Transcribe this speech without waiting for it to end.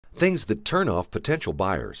Things that turn off potential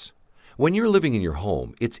buyers. When you're living in your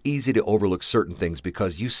home, it's easy to overlook certain things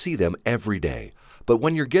because you see them every day. But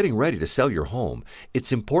when you're getting ready to sell your home,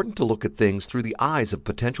 it's important to look at things through the eyes of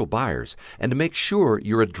potential buyers and to make sure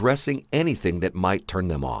you're addressing anything that might turn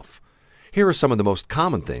them off. Here are some of the most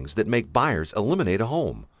common things that make buyers eliminate a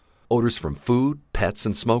home. Odors from food, pets,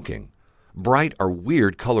 and smoking. Bright or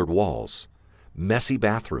weird colored walls. Messy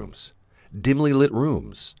bathrooms. Dimly lit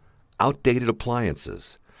rooms. Outdated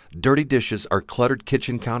appliances. Dirty dishes or cluttered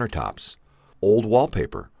kitchen countertops. Old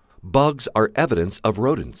wallpaper. Bugs are evidence of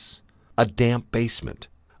rodents. A damp basement.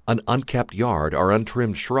 An unkept yard or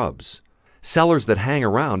untrimmed shrubs. Sellers that hang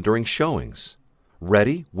around during showings.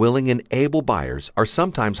 Ready, willing, and able buyers are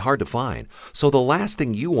sometimes hard to find, so the last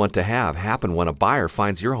thing you want to have happen when a buyer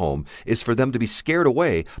finds your home is for them to be scared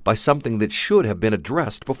away by something that should have been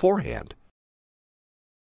addressed beforehand.